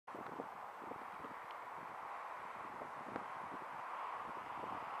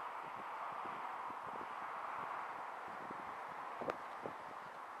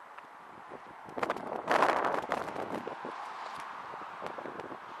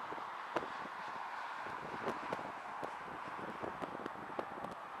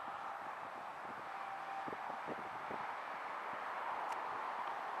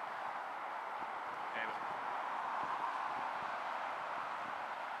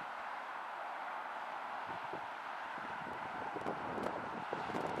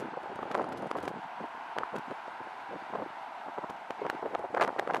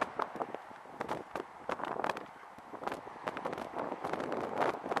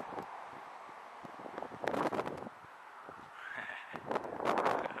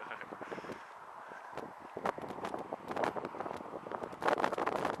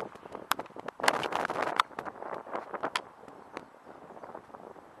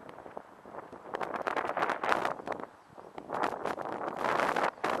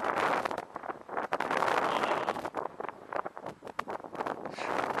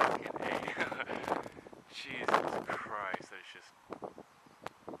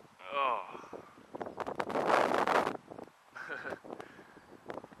Oh.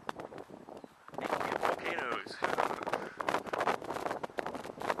 Making volcanoes.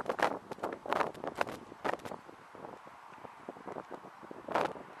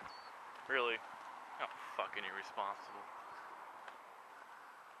 Really? How fucking irresponsible.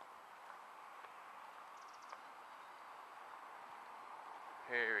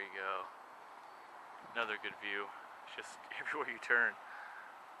 There we go. Another good view. Just everywhere you turn.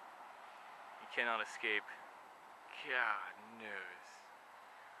 You cannot escape. God knows.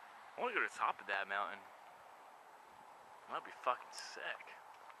 I want to go to the top of that mountain. That'd be fucking sick.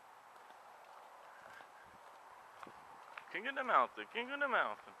 King of the mountain, king of the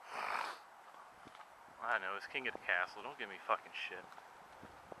mountain. I know, it's king of the castle. Don't give me fucking shit.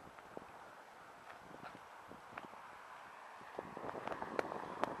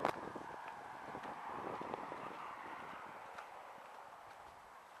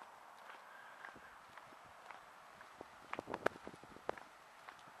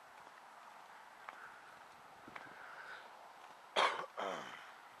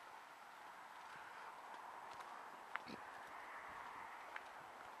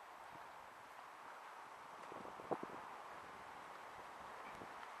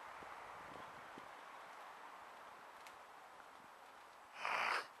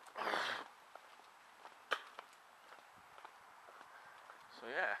 So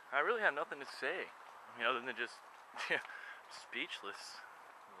yeah, I really have nothing to say. I mean, other than just speechless,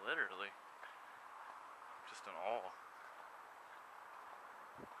 literally, just in awe.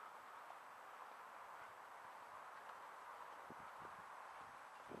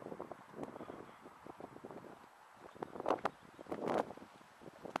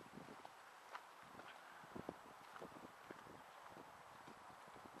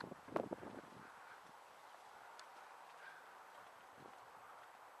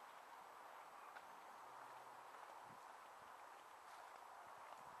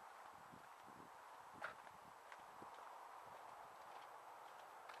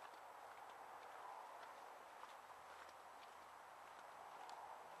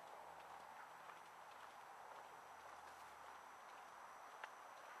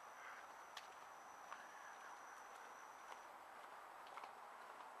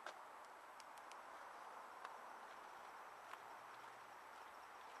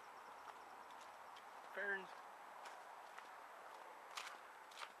 Ferns.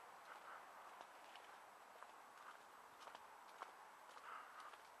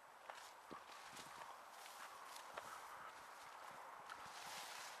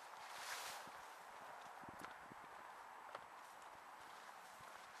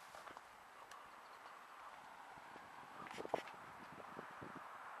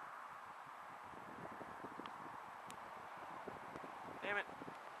 Damn it.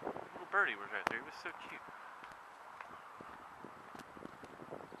 Little birdie was right there. He was so cute.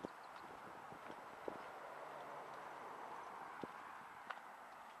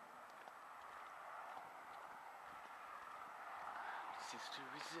 Cease to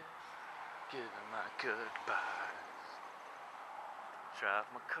resist, giving my goodbyes. Drive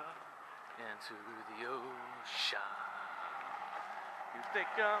my car into the ocean. You think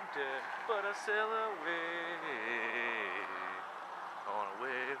I'm dead, but I sail away on a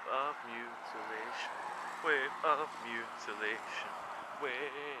wave of mutilation. Wave of mutilation.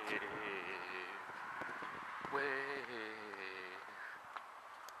 Wave. Wave.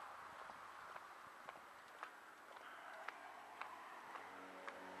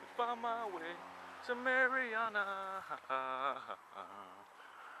 Find my way to Mariana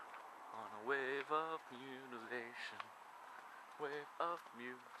on a wave of mutilation. Wave of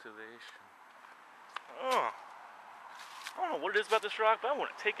mutilation. Oh, I don't know what it is about this rock, but I want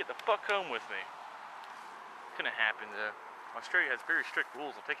to take it the fuck home with me. Couldn't happen though. Australia has very strict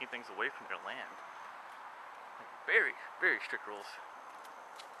rules on taking things away from their land. Very, very strict rules.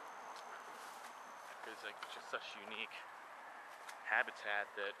 Because like it's just such unique habitat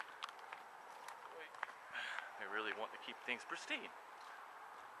that they really want to keep things pristine.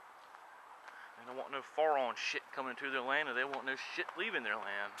 They don't want no foreign shit coming into their land, or they want no shit leaving their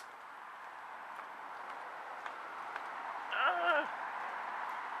land.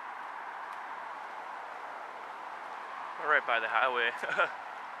 We're right by the highway.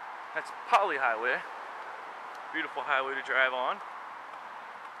 That's Pali Highway. Beautiful highway to drive on.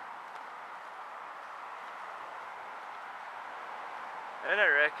 And I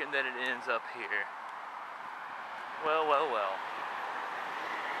reckon that it ends up here. Well, well, well.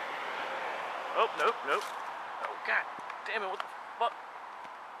 Oh, nope, nope. Oh, god damn it, what the fuck?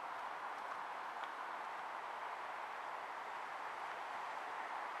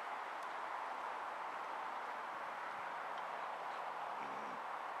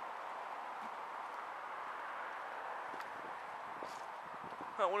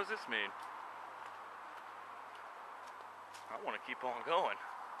 Huh, what does this mean? I want to keep on going.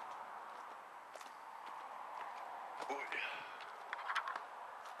 Oh,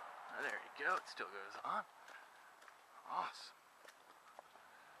 there you go. It still goes on. Awesome.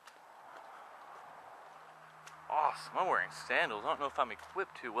 Awesome. I'm wearing sandals. I don't know if I'm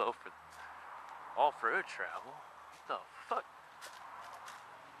equipped too well for off-road travel. What the fuck?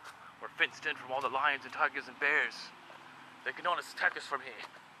 We're fenced in from all the lions and tigers and bears. They can only attack us from here.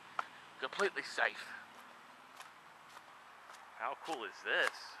 Completely safe. How cool is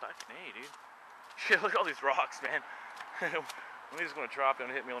this? Fucking A, dude. Shit, look at all these rocks, man. I'm just gonna drop down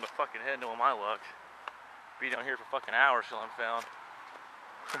and hit me on the fucking head, knowing my luck. Be down here for fucking hours till I'm found.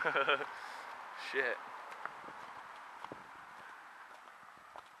 Shit.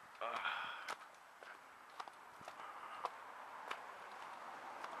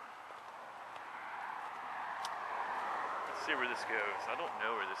 Let's see where this goes. I don't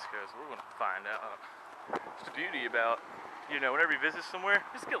know where this goes. We're gonna find out. It's the beauty about, you know, whenever you visit somewhere,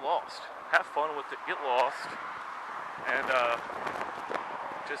 just get lost. Have fun with it, get lost. And,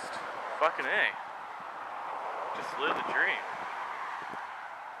 just fucking A. Just live the dream.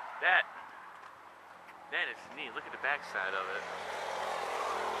 That is neat. Look at the backside of it.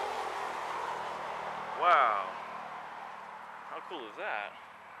 Wow. How cool is that?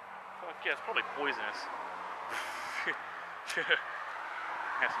 Fuck yeah, it's probably poisonous.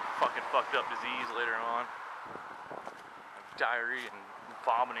 Have some fucking fucked up disease later on. Diarrhea and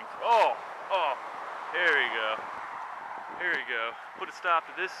vomiting. Oh, here we go. Here we go. Put a stop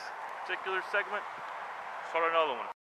to this particular segment. Start another one.